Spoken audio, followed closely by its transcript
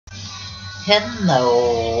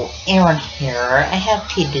Hello, Aaron here. I have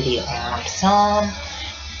PDD autism,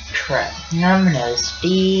 terminus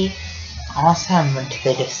D. Also, I'm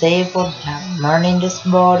mentally disabled, have learning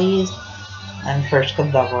disabilities. I'm first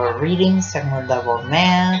grade level of reading, second grade level of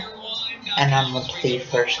math, and I'm mentally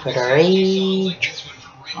first grader age.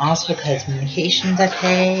 Also, because medications I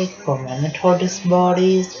take for my mental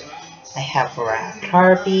disabilities, I have a rapid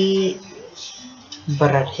heartbeat,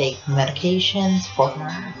 but I take medications for my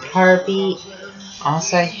rapid heartbeat.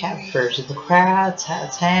 Also, I have heard of the crowds,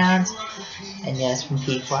 has hands, and yes, when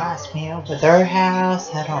people ask me over their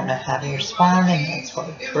house, I don't know how to respond, and that's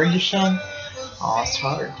frustration. Also,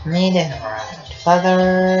 hard for me to interact with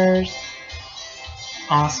others.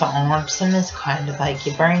 Also, autism is kind of like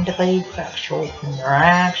your brain delayed factual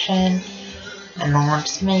interaction, and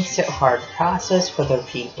autism makes it hard to process what other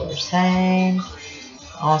people are saying.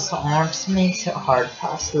 Also, autism makes it hard to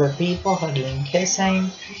process other people hugging and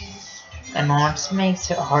kissing. And autism makes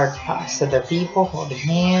it hard to pass other people holding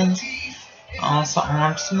hands. Also,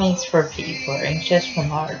 autism makes for people anxious when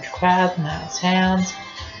large crowds and loud sounds.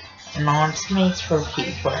 And autism makes for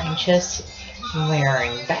people anxious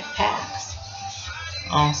wearing backpacks.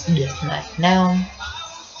 Also, just like now,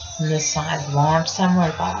 on the side of autism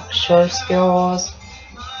are lack show skills,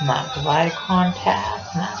 lack of eye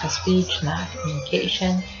contact, lack of speech, lack of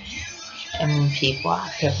communication. And when people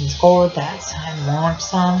act up in school, that sign of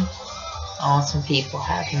autism. Some people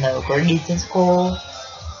have no grades in school,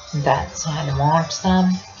 that sign of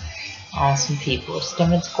autism. Some people are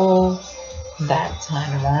STEM in school, that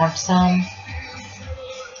sign of autism.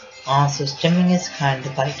 Also, stimming is kind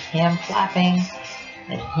of like hand flapping,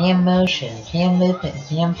 and hand motion, hand movement,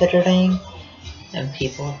 hand fiddling. And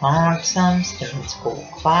people with autism, STEM in school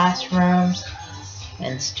classrooms,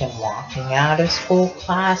 and STEM walking out of school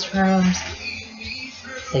classrooms.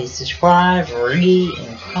 Please subscribe, read,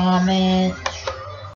 and comment.